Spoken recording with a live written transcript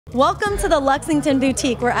Welcome to the Luxington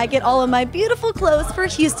Boutique, where I get all of my beautiful clothes for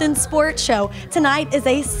Houston's sports show. Tonight is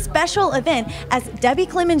a special event as Debbie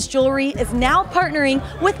Clemens Jewelry is now partnering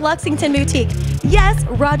with Luxington Boutique. Yes,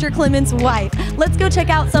 Roger Clemens' wife. Let's go check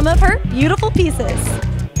out some of her beautiful pieces.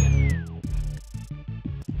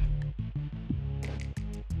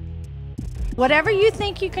 Whatever you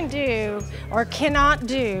think you can do or cannot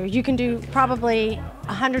do, you can do probably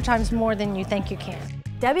 100 times more than you think you can.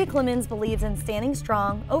 Debbie Clemens believes in standing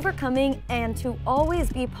strong, overcoming, and to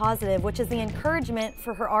always be positive, which is the encouragement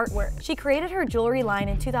for her artwork. She created her jewelry line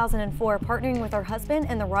in 2004, partnering with her husband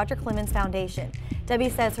and the Roger Clemens Foundation.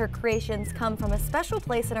 Debbie says her creations come from a special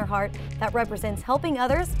place in her heart that represents helping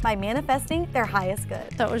others by manifesting their highest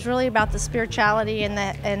good. So it was really about the spirituality and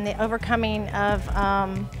the overcoming of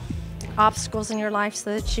obstacles in your life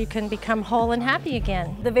so that you can become whole and happy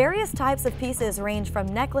again. The various types of pieces range from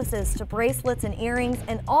necklaces to bracelets and earrings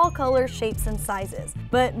in all colors, shapes, and sizes.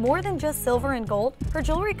 But more than just silver and gold, her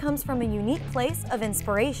jewelry comes from a unique place of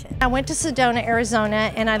inspiration. I went to Sedona,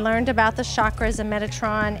 Arizona, and I learned about the chakras and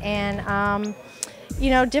Metatron and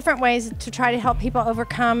different ways to try to help people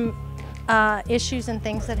overcome issues and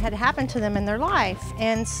things that had happened to them in their life.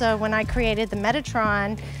 And so when I created the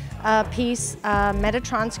Metatron piece,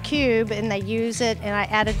 Metatron's cube, and they use it, and I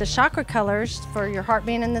added the chakra colors for your heart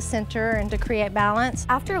being in the center and to create balance.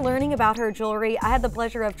 After learning about her jewelry, I had the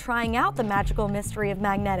pleasure of trying out the magical mystery of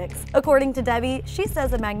magnetics. According to Debbie, she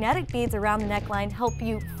says the magnetic beads around the neckline help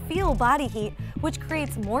you feel body heat, which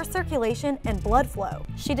creates more circulation and blood flow.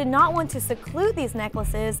 She did not want to seclude these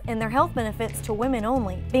necklaces and their health benefits to women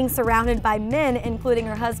only. Being surrounded by men, including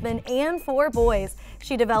her husband and 4 boys,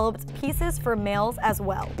 she developed pieces for males as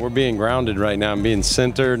well. We're being grounded right now. I'm being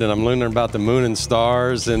centered, and I'm learning about the moon and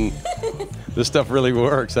stars, and this stuff really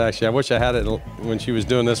works, actually. I wish I had it when she was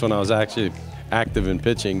doing this when I was actually active in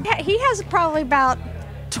pitching. He has probably about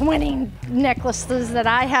 20 necklaces that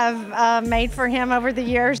I have made for him over the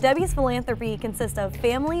years. Debbie's philanthropy consists of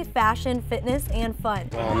family, fashion, fitness, and fun.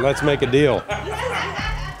 Let's make a deal.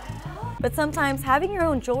 But sometimes having your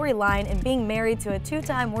own jewelry line and being married to a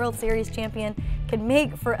 2-time World Series champion can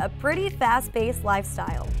make for a pretty fast-paced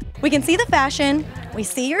lifestyle. We can see the fashion, we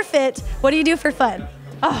see your fit. What do you do for fun?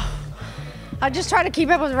 Oh, I just try to keep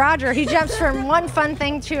up with Roger. He jumps from one fun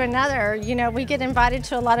thing to another. You know, we get invited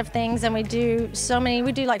to a lot of things, and we do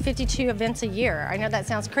like 52 events a year. I know that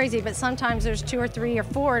sounds crazy, but sometimes there's 2 or 3 or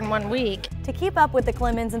 4 in one week. To keep up with the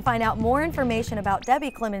Clemens and find out more information about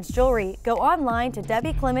Debbie Clemens Jewelry, go online to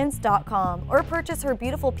debbieclemens.com or purchase her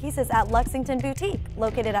beautiful pieces at Luxington Boutique,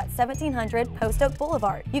 located at 1700 Post Oak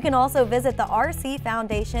Boulevard. You can also visit the RC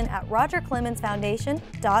Foundation at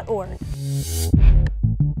rogerclemensfoundation.org.